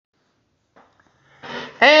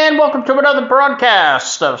And welcome to another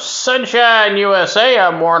broadcast of Sunshine USA.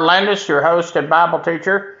 I'm Warren Landis, your host and Bible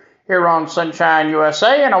teacher here on Sunshine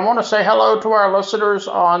USA. And I want to say hello to our listeners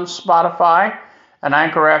on Spotify and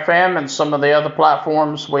Anchor FM and some of the other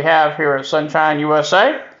platforms we have here at Sunshine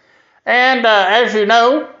USA. And as you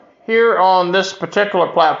know, here on this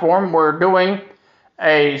particular platform, we're doing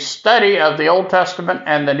a study of the Old Testament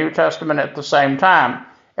and the New Testament at the same time.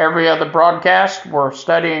 Every other broadcast, we're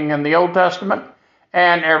studying in the Old Testament,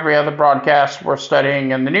 and every other broadcast, we're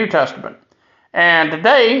studying in the New Testament. And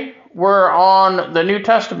today, we're on the New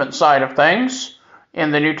Testament side of things.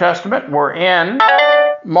 In the New Testament, we're in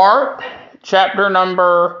Mark chapter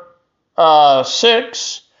number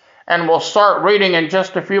 6, and we'll start reading in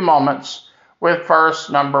just a few moments with verse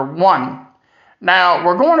number 1. Now,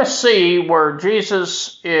 we're going to see where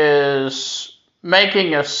Jesus is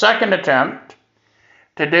making a second attempt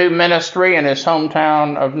to do ministry in his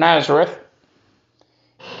hometown of Nazareth.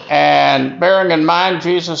 And bearing in mind,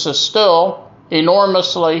 Jesus is still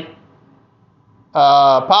enormously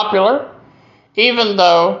popular, even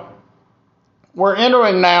though we're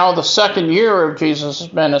entering now the second year of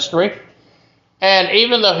Jesus' ministry. And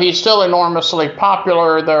even though he's still enormously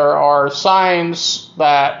popular, there are signs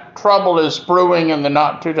that trouble is brewing in the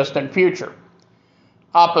not too distant future.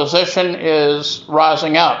 Opposition is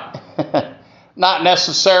rising up. Not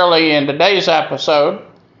necessarily in today's episode,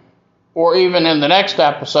 or even in the next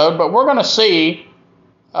episode, but we're going to see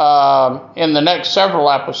in the next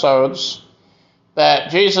several episodes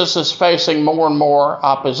that Jesus is facing more and more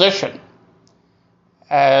opposition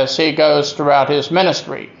as he goes throughout his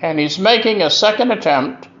ministry. And he's making a second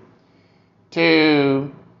attempt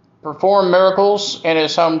to perform miracles in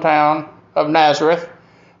his hometown of Nazareth.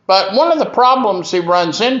 But one of the problems he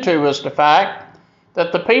runs into is the fact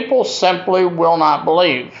that the people simply will not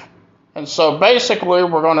believe. And so basically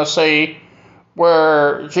we're going to see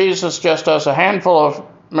where Jesus just does a handful of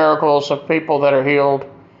miracles of people that are healed.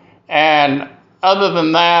 And other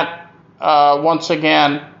than that, once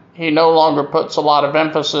again, he no longer puts a lot of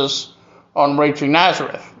emphasis on reaching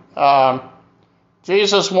Nazareth.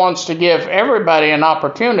 Jesus wants to give everybody an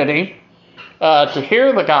opportunity to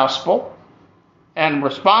hear the gospel and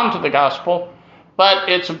respond to the gospel. But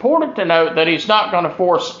it's important to note that he's not going to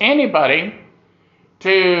force anybody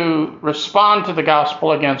to respond to the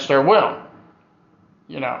gospel against their will.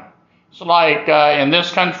 You know, it's like in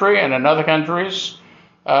this country and in other countries,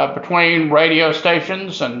 between radio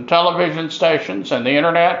stations and television stations and the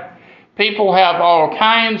internet, people have all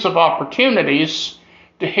kinds of opportunities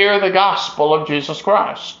to hear the gospel of Jesus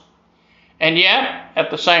Christ. And yet, at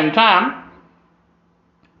the same time,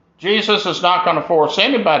 Jesus is not going to force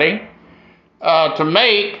anybody to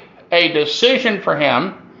make a decision for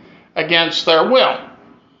him against their will.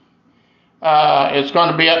 It's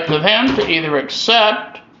going to be up to them to either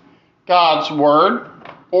accept God's word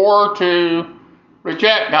or to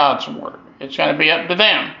reject God's word. It's going to be up to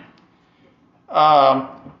them.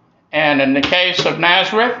 And in the case of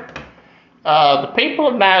Nazareth, the people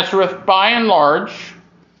of Nazareth, by and large,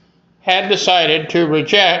 had decided to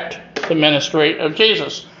reject the ministry of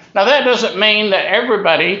Jesus. Now, that doesn't mean that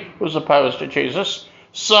everybody was opposed to Jesus.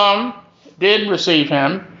 Some did receive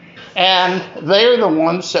him, and they're the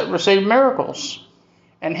ones that received miracles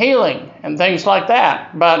and healing and things like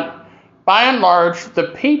that. But by and large, the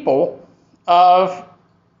people of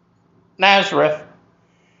Nazareth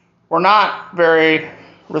were not very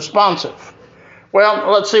responsive.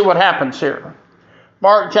 Well, let's see what happens here.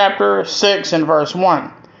 Mark chapter 6 and verse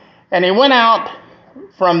 1. And he went out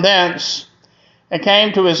from thence and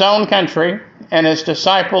came to his own country, and his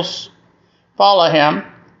disciples followed him.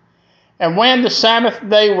 And when the Sabbath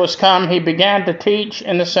day was come, he began to teach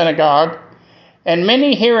in the synagogue, and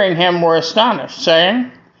many hearing him were astonished,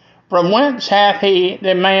 saying, From whence hath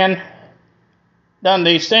the man done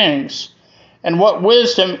these things? And what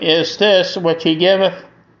wisdom is this which he giveth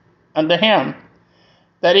unto him,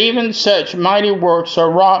 that even such mighty works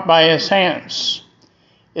are wrought by his hands?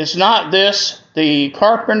 Is not this the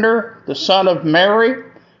carpenter, the son of Mary,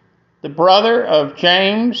 the brother of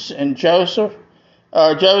James and Joseph,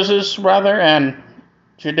 and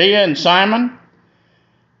Judea and Simon?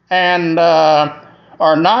 And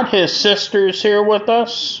are not his sisters here with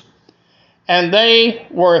us? And they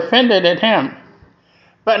were offended at him.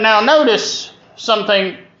 But now notice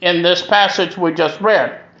something in this passage we just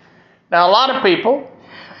read. Now, a lot of people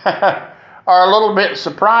are a little bit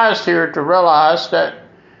surprised here to realize that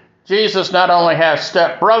Jesus not only has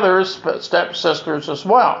step-brothers, but step-sisters as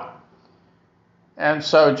well. And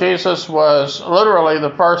so Jesus was literally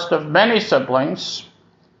the first of many siblings.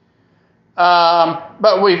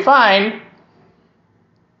 But we find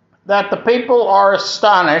that the people are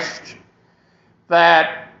astonished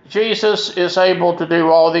that Jesus is able to do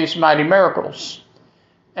all these mighty miracles.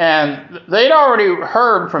 And they'd already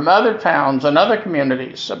heard from other towns and other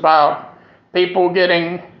communities about people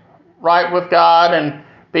getting right with God and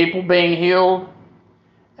people being healed.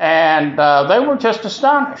 And they were just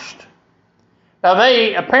astonished. Now,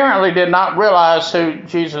 they apparently did not realize who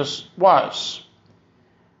Jesus was,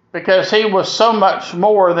 because he was so much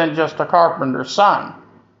more than just a carpenter's son.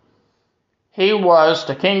 He was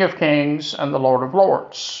the King of Kings and the Lord of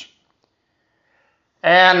Lords.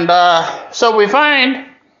 And so we find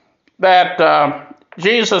that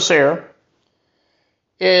Jesus here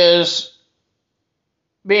is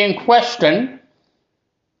being questioned.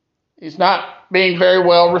 He's not being very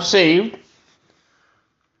well received.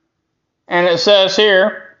 And it says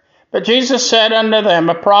here, "But Jesus said unto them,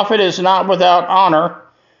 A prophet is not without honor,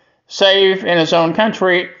 save in his own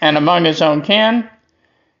country, and among his own kin,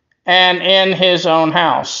 and in his own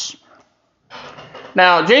house."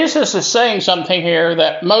 Now, Jesus is saying something here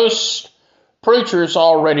that most preachers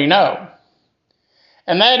already know.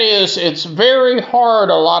 And that is, it's very hard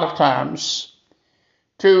a lot of times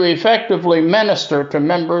to effectively minister to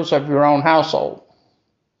members of your own household.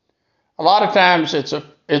 A lot of times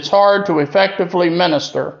it's hard to effectively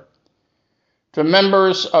minister to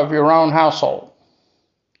members of your own household.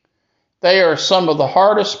 They are some of the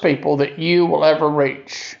hardest people that you will ever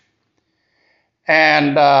reach.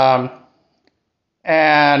 And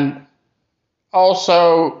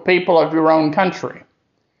also people of your own country,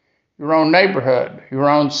 your own neighborhood, your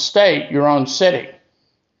own state, your own city.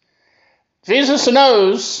 Jesus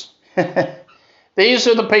knows these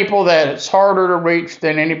are the people that it's harder to reach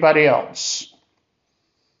than anybody else.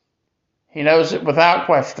 He knows it without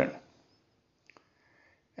question.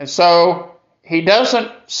 And so he doesn't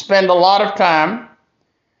spend a lot of time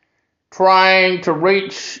trying to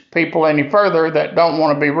reach people any further that don't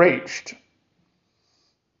want to be reached.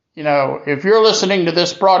 You know, if you're listening to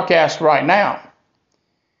this broadcast right now,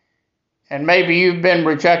 and maybe you've been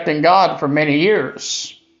rejecting God for many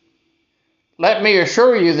years, let me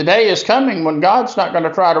assure you the day is coming when God's not going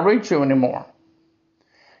to try to reach you anymore.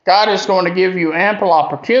 God is going to give you ample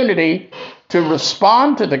opportunity to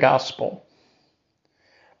respond to the gospel.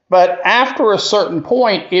 But after a certain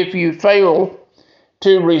point, if you fail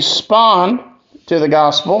to respond to the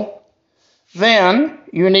gospel, then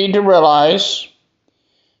you need to realize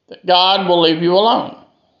that God will leave you alone.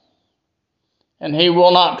 And he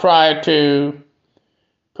will not try to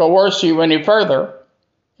coerce you any further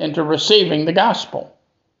into receiving the gospel.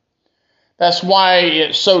 That's why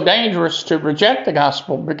it's so dangerous to reject the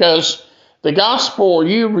gospel, because the gospel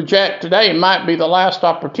you reject today might be the last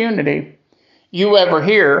opportunity you ever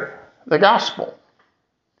hear the gospel.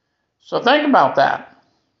 So think about that.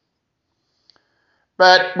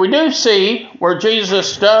 But we do see where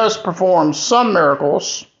Jesus does perform some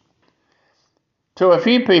miracles to a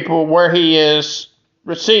few people where he is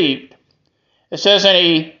received. It says, "And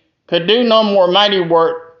he could do no more mighty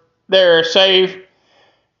work there, save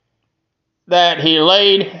that he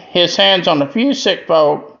laid his hands on a few sick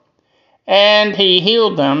folk, and he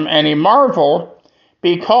healed them, and he marveled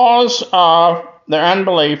because of their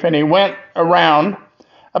unbelief, and he went around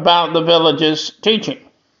about the villages teaching."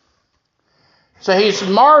 So he's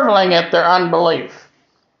marveling at their unbelief.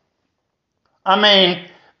 I mean,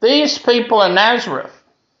 these people in Nazareth,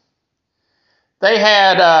 they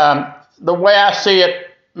had, the way I see it,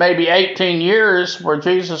 maybe 18 years where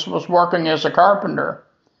Jesus was working as a carpenter.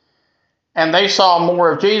 And they saw more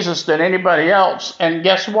of Jesus than anybody else. And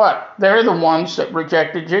guess what? They're the ones that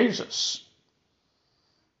rejected Jesus.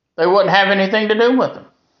 They wouldn't have anything to do with him.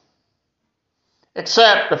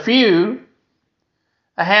 Except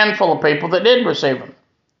a handful of people that did receive him.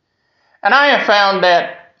 And I have found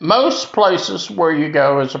that most places where you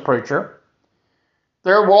go as a preacher,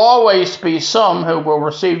 there will always be some who will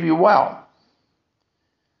receive you well.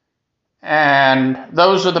 And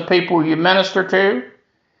those are the people you minister to.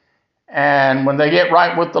 And when they get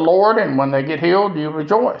right with the Lord and when they get healed, you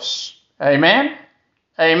rejoice. Amen?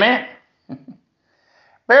 Amen.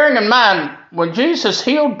 Bearing in mind, when Jesus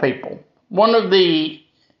healed people, one of the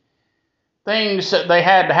things that they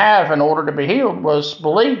had to have in order to be healed was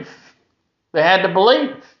belief. They had to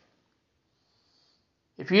believe.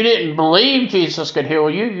 If you didn't believe Jesus could heal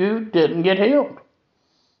you, you didn't get healed.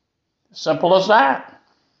 Simple as that.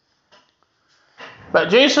 But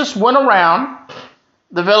Jesus went around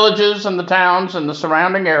the villages and the towns and the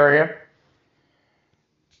surrounding area,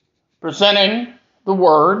 presenting the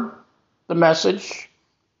word, the message.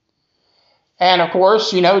 And of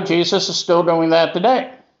course, Jesus is still doing that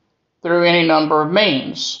today through any number of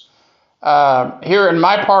means. Here in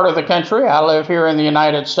my part of the country, I live here in the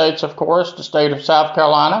United States, of course, the state of South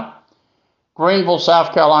Carolina, Greenville,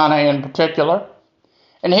 South Carolina in particular.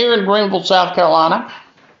 And here in Greenville, South Carolina,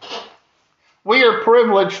 we are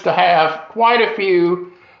privileged to have quite a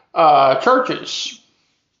few churches.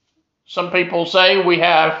 Some people say we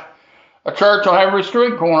have a church on every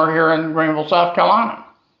street corner here in Greenville, South Carolina.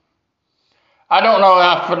 I don't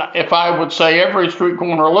know if I would say every street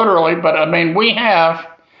corner literally, but I mean, we have,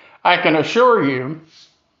 I can assure you,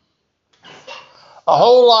 a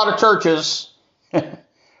whole lot of churches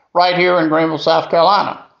right here in Greenville, South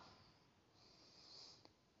Carolina.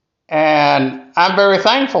 And I'm very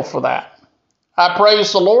thankful for that. I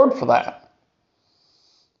praise the Lord for that.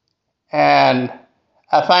 And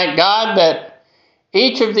I thank God that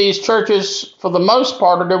each of these churches, for the most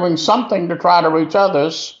part, are doing something to try to reach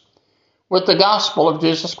others with the gospel of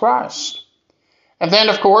Jesus Christ. And then,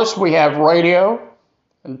 of course, we have radio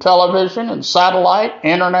and television and satellite,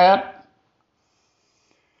 internet.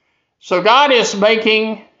 So God is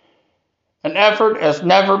making an effort as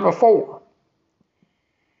never before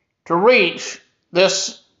to reach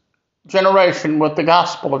this generation with the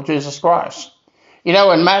gospel of Jesus Christ. You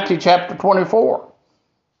know, in Matthew chapter 24,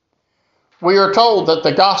 we are told that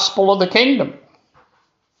the gospel of the kingdom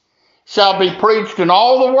shall be preached in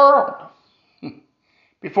all the world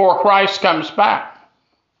before Christ comes back.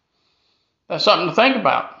 That's something to think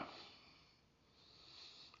about.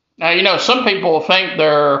 Now, you know, some people think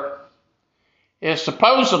there is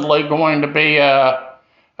supposedly going to be a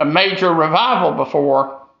major revival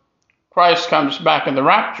before Christ comes back in the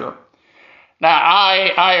rapture. Now,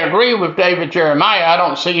 I agree with David Jeremiah. I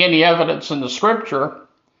don't see any evidence in the scripture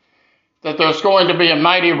that there's going to be a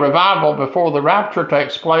mighty revival before the rapture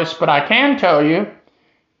takes place, but I can tell you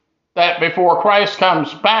that before Christ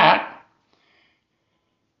comes back,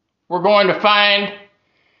 we're going to find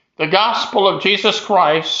the gospel of Jesus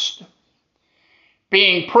Christ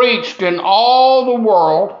being preached in all the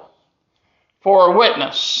world for a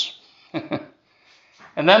witness.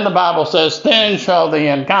 And then the Bible says, then shall the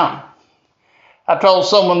end come. I told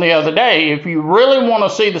someone the other day, if you really want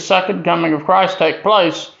to see the second coming of Christ take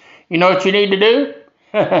place, you know what you need to do?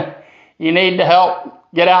 You need to help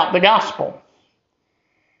get out the gospel.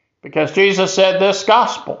 Because Jesus said this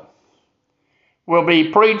gospel will be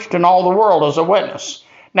preached in all the world as a witness.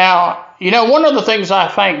 Now, you know, one of the things I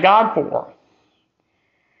thank God for,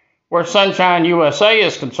 where Sunshine USA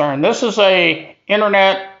is concerned, this is a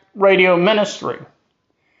internet radio ministry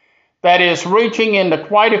that is reaching into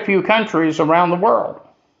quite a few countries around the world.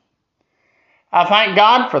 I thank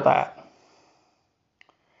God for that.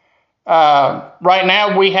 Right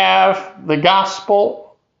now we have the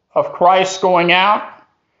gospel of Christ going out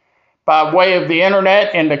by way of the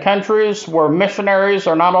internet into countries where missionaries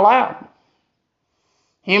are not allowed.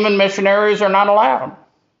 Human missionaries are not allowed.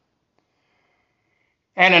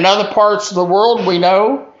 And in other parts of the world, we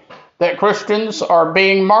know that Christians are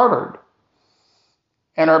being martyred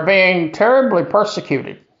and are being terribly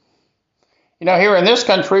persecuted. You know, here in this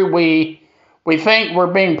country, we think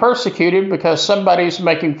we're being persecuted because somebody's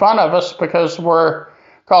making fun of us because we're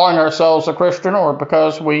calling ourselves a Christian, or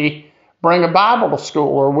because we bring a Bible to school,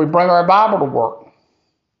 or we bring our Bible to work.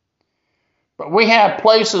 But we have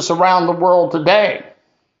places around the world today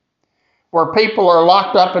where people are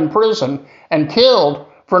locked up in prison and killed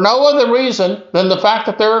for no other reason than the fact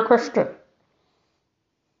that they're a Christian.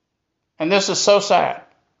 And this is so sad.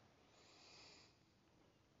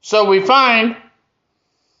 So we find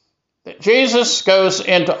that Jesus goes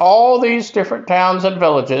into all these different towns and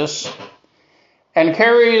villages and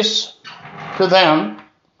carries to them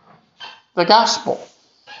the gospel.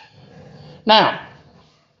 Now,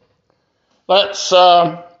 let's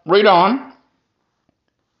read on.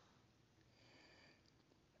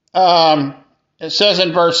 It says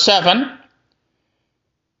in verse 7,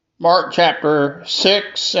 Mark chapter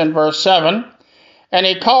 6 and verse 7, and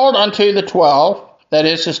he called unto the 12, that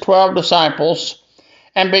is his 12 disciples,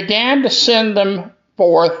 and began to send them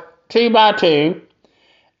forth 2 by 2,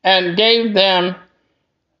 and gave them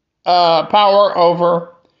power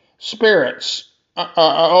over spirits,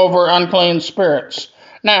 over unclean spirits.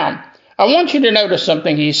 Now, I want you to notice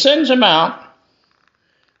something. He sends them out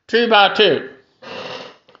 2 by 2.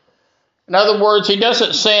 In other words, he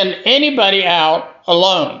doesn't send anybody out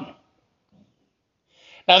alone.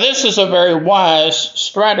 Now, this is a very wise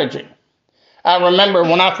strategy. I remember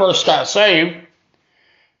when I first got saved,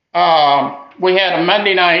 we had a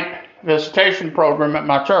Monday night visitation program at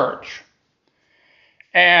my church.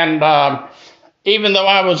 And even though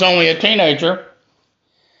I was only a teenager,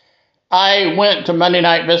 I went to Monday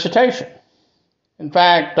night visitation. In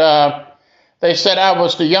fact, They said I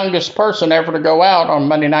was the youngest person ever to go out on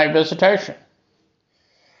Monday night visitation.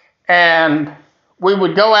 And we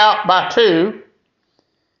would go out by 2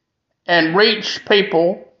 and reach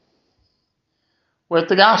people with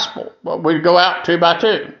the gospel. But we'd go out 2 by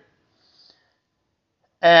 2.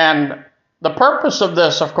 And the purpose of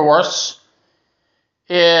this, of course,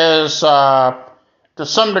 is to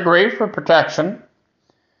some degree for protection.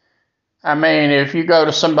 I mean, if you go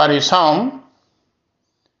to somebody's home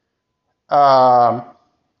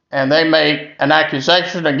and they make an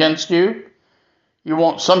accusation against you, you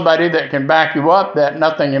want somebody that can back you up that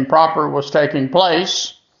nothing improper was taking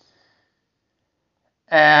place.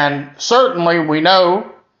 And certainly we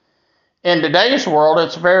know in today's world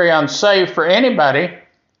it's very unsafe for anybody,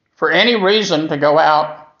 for any reason, to go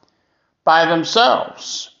out by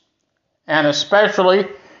themselves. And especially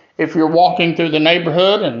if you're walking through the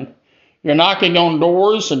neighborhood and you're knocking on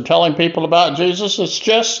doors and telling people about Jesus, it's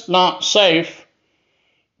just not safe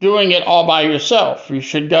doing it all by yourself. You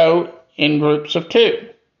should go in groups of 2.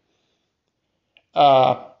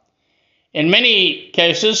 In many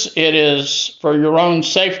cases, it is for your own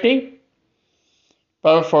safety,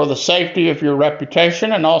 both for the safety of your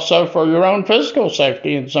reputation and also for your own physical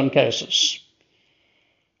safety in some cases.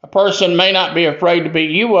 A person may not be afraid to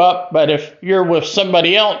beat you up, but if you're with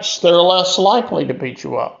somebody else, they're less likely to beat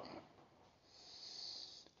you up.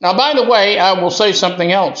 Now, by the way, I will say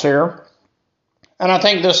something else here, and I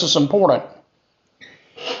think this is important.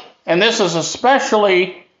 And this is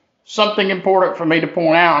especially something important for me to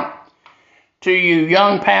point out to you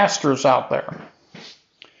young pastors out there.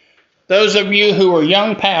 Those of you who are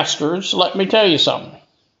young pastors, let me tell you something.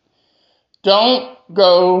 Don't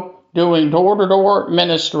go doing door-to-door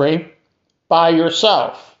ministry by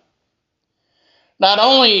yourself. Not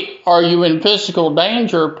only are you in physical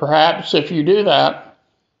danger, perhaps, if you do that,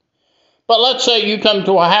 but let's say you come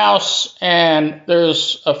to a house and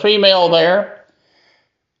there's a female there,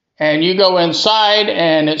 and you go inside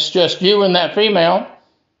and it's just you and that female.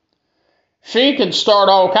 She can start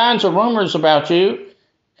all kinds of rumors about you,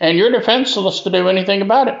 and you're defenseless to do anything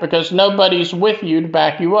about it because nobody's with you to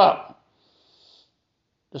back you up.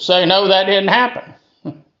 To say, no, that didn't happen.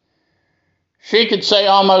 She could say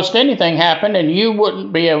almost anything happened, and you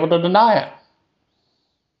wouldn't be able to deny it.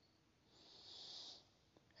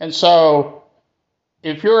 And so,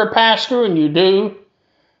 if you're a pastor and you do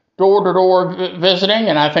door-to-door visiting,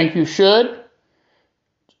 and I think you should,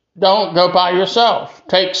 don't go by yourself.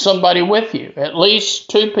 Take somebody with you, at least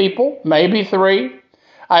 2 people, maybe 3.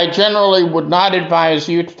 I generally would not advise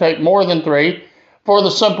you to take more than 3, for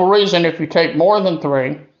the simple reason if you take more than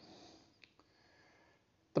 3,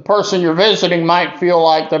 the person you're visiting might feel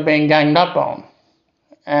like they're being ganged up on.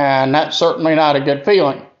 And that's certainly not a good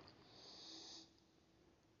feeling.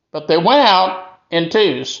 But they went out in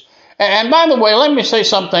 2s. And by the way, let me say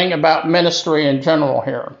something about ministry in general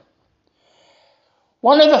here.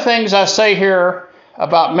 One of the things I say here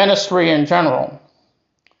about ministry in general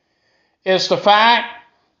is the fact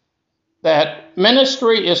that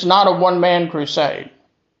ministry is not a one-man crusade.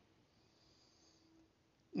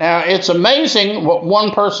 Now, it's amazing what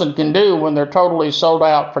one person can do when they're totally sold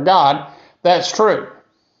out for God. That's true.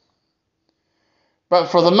 But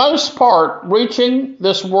for the most part, reaching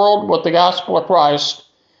this world with the gospel of Christ,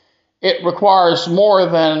 it requires more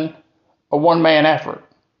than a one-man effort.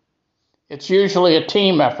 It's usually a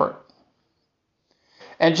team effort.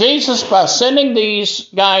 And Jesus, by sending these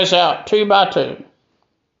guys out 2 by 2,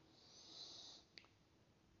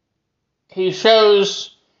 he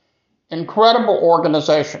shows incredible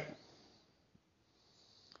organization.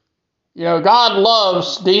 You know, God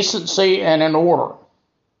loves decency and in order.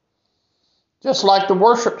 Just like the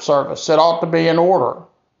worship service, it ought to be in order.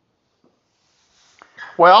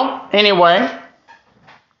 Well, anyway,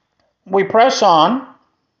 we press on.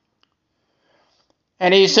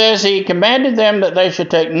 And he says he commanded them that they should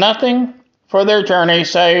take nothing for their journey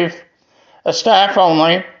save a staff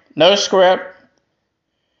only, no scrip,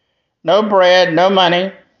 no bread, no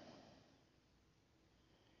money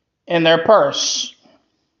in their purse.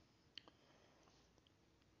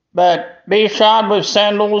 But be shod with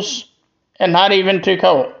sandals and not even 2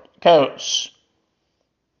 coats.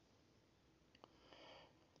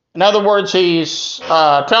 In other words, he's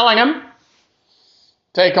telling them,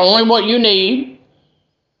 take only what you need.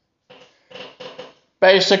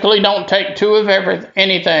 Basically, don't take 2 of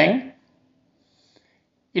anything.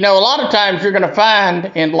 You know, a lot of times you're going to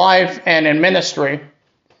find in life and in ministry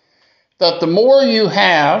that the more you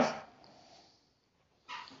have,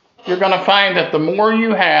 you're going to find that the more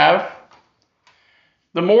you have,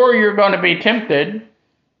 the more you're going to be tempted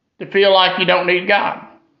to feel like you don't need God.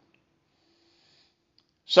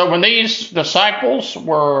 So when these disciples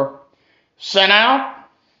were sent out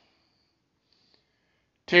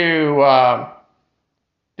to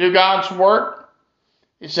do God's work,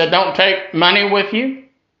 he said, don't take money with you.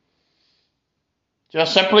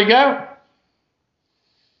 Just simply go.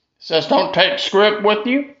 He says, don't take script with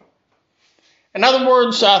you. In other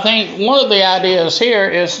words, I think one of the ideas here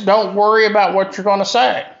is don't worry about what you're going to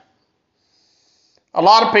say. A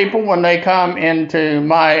lot of people, when they come into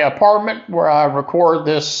my apartment where I record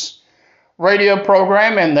this radio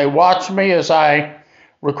program and they watch me as I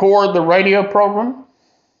record the radio program,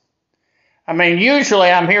 I mean, usually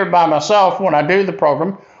I'm here by myself when I do the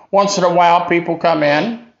program. Once in a while, people come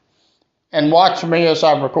in and watch me as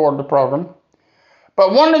I record the program.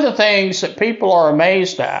 But one of the things that people are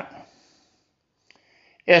amazed at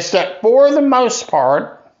is that for the most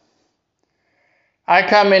part, I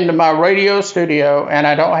come into my radio studio and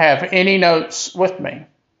I don't have any notes with me.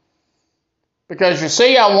 Because you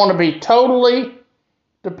see, I want to be totally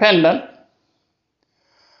dependent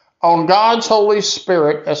on God's Holy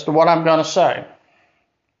Spirit as to what I'm going to say.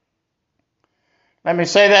 Let me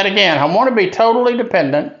say that again. I want to be totally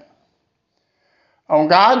dependent on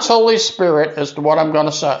God's Holy Spirit as to what I'm going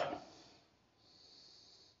to say.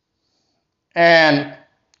 And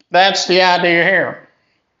that's the idea here.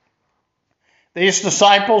 These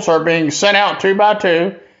disciples are being sent out 2 by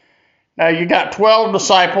 2. Now you got 12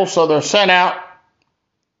 disciples, so they're sent out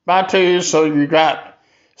by 2, so you got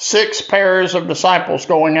 6 pairs of disciples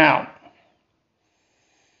going out.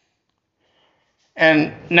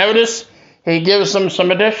 And notice he gives them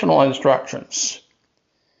some additional instructions.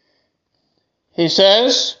 He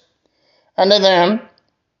says unto them,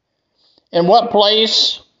 in what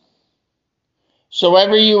place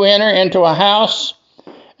soever you enter into a house,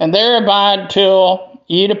 and there abide till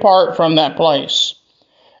ye depart from that place.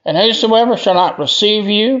 And whosoever shall not receive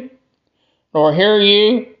you, nor hear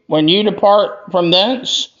you when you depart from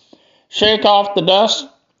thence, shake off the dust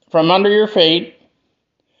from under your feet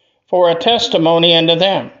for a testimony unto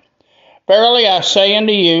them. Verily I say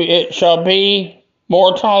unto you, it shall be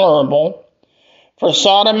more tolerable for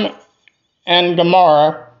Sodom and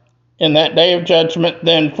Gomorrah in that day of judgment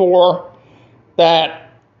than for that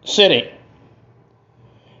city.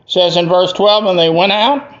 It says in verse 12, and they went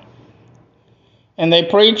out, and they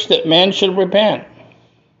preached that men should repent.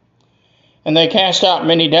 And they cast out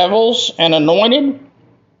many devils, and anointed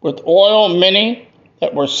with oil many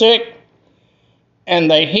that were sick,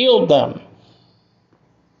 and they healed them.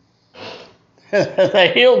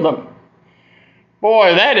 They healed them.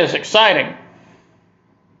 Boy, that is exciting.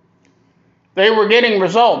 They were getting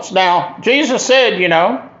results. Now, Jesus said,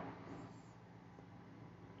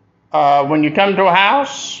 when you come to a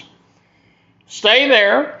house, stay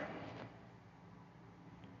there.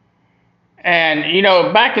 And,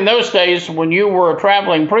 back in those days, when you were a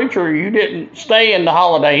traveling preacher, you didn't stay in the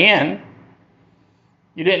Holiday Inn.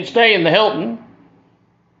 You didn't stay in the Hilton.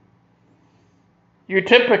 You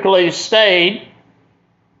typically stayed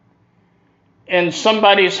in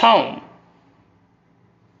somebody's home.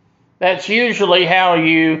 That's usually how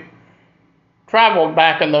you traveled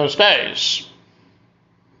back in those days.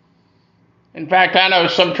 In fact, I know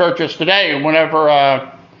some churches today,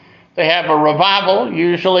 whenever they have a revival,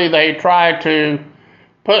 usually they try to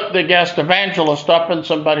put the guest evangelist up in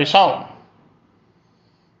somebody's home.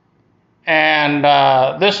 And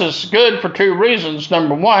this is good for 2 reasons.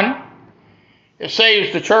 Number 1, it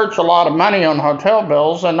saves the church a lot of money on hotel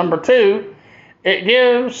bills. And number 2, it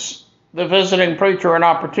gives the visiting preacher an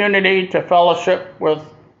opportunity to fellowship with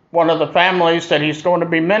one of the families that he's going to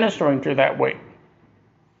be ministering to that week.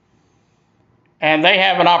 And they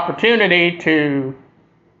have an opportunity to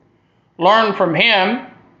learn from him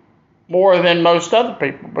more than most other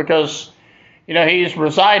people because, he's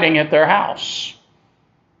residing at their house.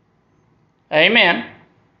 Amen.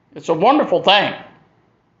 It's a wonderful thing.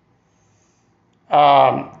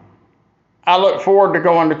 I look forward to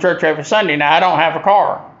going to church every Sunday. Now, I don't have a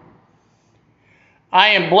car. I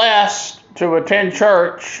am blessed to attend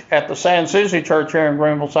church at the San Susie Church here in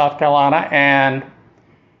Greenville, South Carolina, and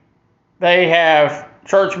they have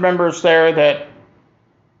church members there that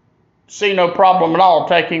see no problem at all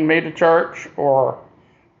taking me to church or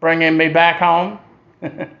bringing me back home.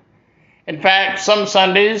 In fact, some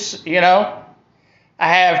Sundays, I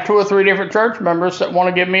have 2 or 3 different church members that want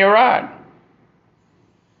to give me a ride.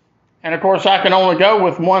 And of course, I can only go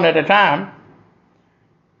with one at a time.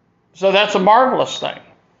 So that's a marvelous thing.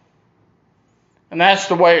 And that's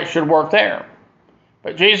the way it should work there.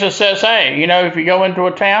 But Jesus says, hey, if you go into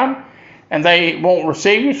a town and they won't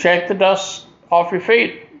receive you, shake the dust off your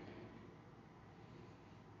feet.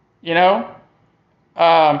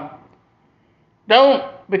 Don't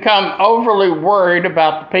become overly worried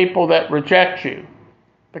about the people that reject you,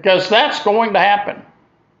 because that's going to happen.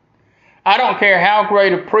 I don't care how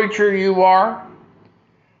great a preacher you are.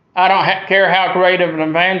 I don't care how great of an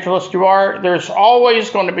evangelist you are. There's always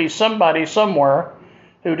going to be somebody somewhere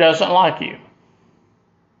who doesn't like you.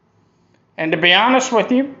 And to be honest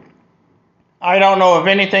with you, I don't know of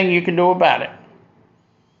anything you can do about it,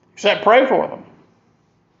 except pray for them.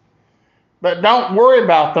 But don't worry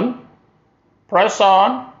about them. Press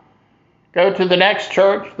on. Go to the next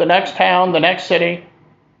church, the next town, the next city,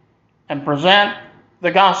 and present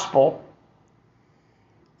the gospel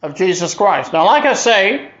of Jesus Christ. Now, like I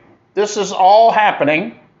say, this is all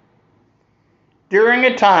happening during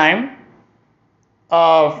a time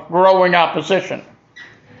of growing opposition.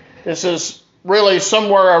 This is really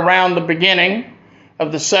somewhere around the beginning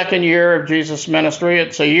of the second year of Jesus' ministry.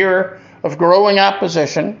 It's a year of growing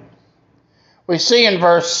opposition. We see in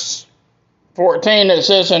verse 14, it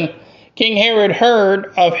says, and King Herod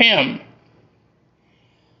heard of him.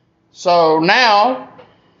 So now,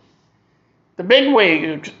 the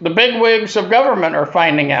bigwigs of government are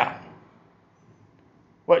finding out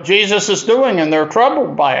what Jesus is doing, and they're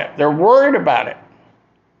troubled by it. They're worried about it.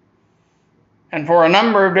 And for a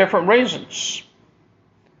number of different reasons.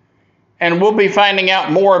 And we'll be finding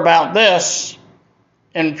out more about this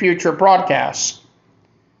in future broadcasts.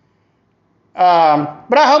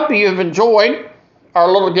 But I hope you've enjoyed our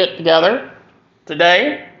little get-together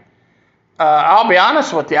today. I'll be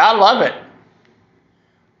honest with you, I love it.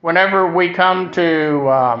 Whenever we come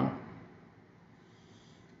to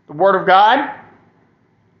the Word of God,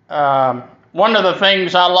 one of the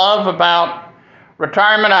things I love about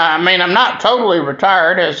retirement, I'm not totally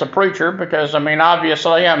retired as a preacher because,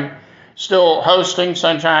 obviously I'm still hosting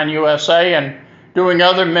Sunshine USA and doing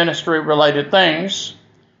other ministry-related things.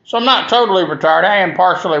 So I'm not totally retired. I am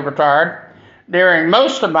partially retired. During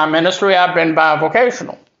most of my ministry, I've been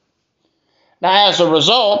bivocational. Now, as a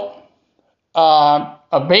result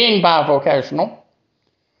of being bivocational,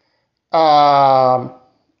 I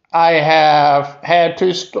have had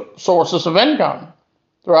two sources of income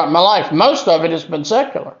throughout my life. Most of it has been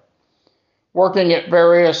secular, working at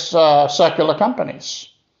various secular companies.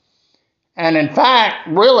 And in fact,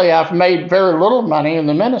 really, I've made very little money in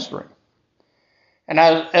the ministry. And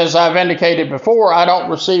as I've indicated before, I don't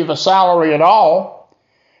receive a salary at all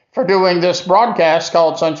for doing this broadcast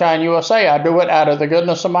called Sunshine USA. I do it out of the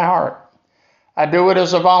goodness of my heart. I do it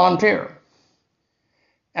as a volunteer.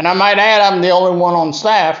 And I might add, I'm the only one on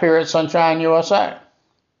staff here at Sunshine USA.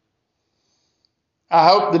 I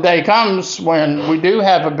hope the day comes when we do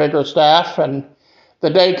have a bigger staff, and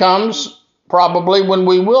the day comes probably when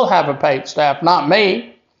we will have a paid staff. Not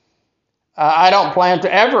me. I don't plan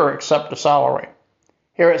to ever accept a salary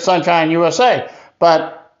here at Sunshine USA.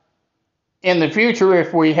 But in the future,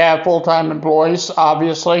 if we have full-time employees,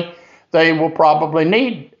 obviously they will probably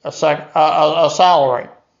need a salary.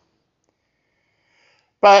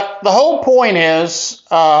 But the whole point is,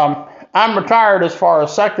 I'm retired as far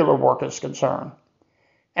as secular work is concerned.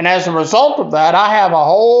 And as a result of that, I have a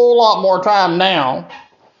whole lot more time now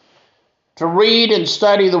to read and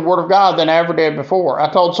study the Word of God than I ever did before. I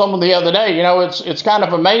told someone the other day, it's kind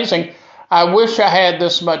of amazing. I wish I had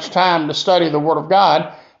this much time to study the Word of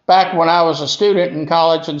God back when I was a student in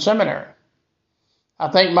college and seminary. I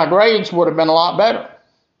think my grades would have been a lot better.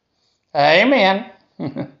 Amen.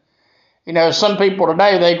 Some people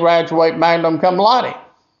today, they graduate magna cum laude.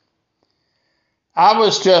 I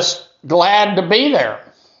was just glad to be there.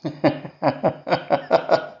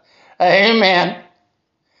 Amen.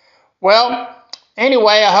 Well,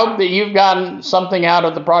 anyway, I hope that you've gotten something out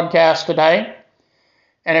of the broadcast today.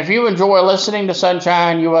 And if you enjoy listening to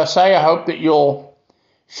Sunshine USA, I hope that you'll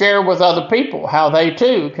share with other people how they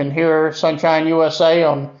too can hear Sunshine USA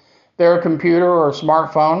on their computer or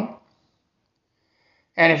smartphone.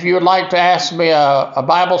 And if you would like to ask me a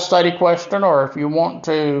Bible study question, or if you want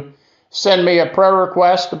to send me a prayer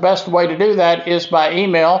request, the best way to do that is by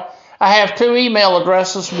email. I have two email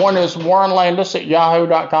addresses. One is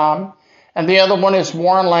warrenlandis@yahoo.com, and the other one is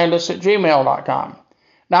warrenlandis@gmail.com.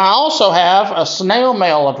 Now, I also have a snail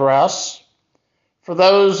mail address for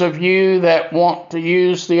those of you that want to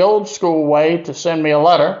use the old school way to send me a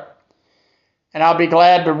letter, and I'll be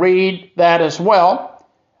glad to read that as well.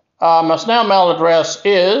 My snail mail address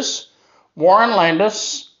is Warren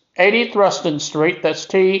Landis, 80 Thruston Street, that's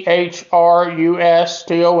Thruston,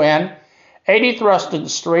 80 Thruston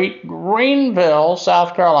Street, Greenville,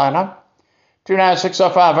 South Carolina,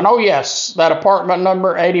 29605. And oh yes, that apartment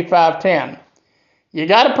number 8510. You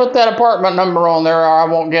got to put that apartment number on there or I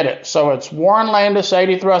won't get it. So it's Warren Landis,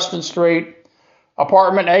 80 Thruston Street,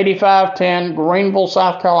 apartment 8510, Greenville,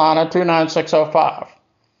 South Carolina, 29605.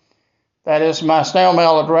 That is my snail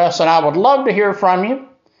mail address, and I would love to hear from you.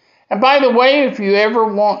 And by the way, if you ever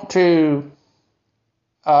want to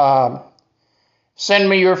send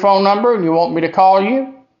me your phone number and you want me to call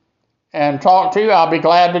you and talk to you, I'll be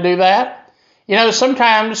glad to do that.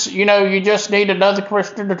 Sometimes, you just need another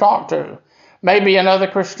Christian to talk to. Maybe another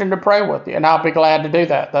Christian to pray with you, and I'll be glad to do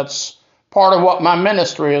that. That's part of what my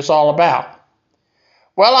ministry is all about.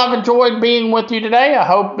 Well, I've enjoyed being with you today. I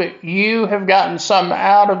hope that you have gotten some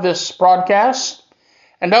out of this broadcast.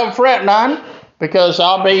 And don't fret none, because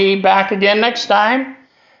I'll be back again next time,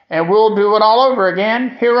 and we'll do it all over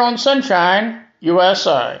again here on Sunshine,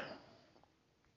 USA.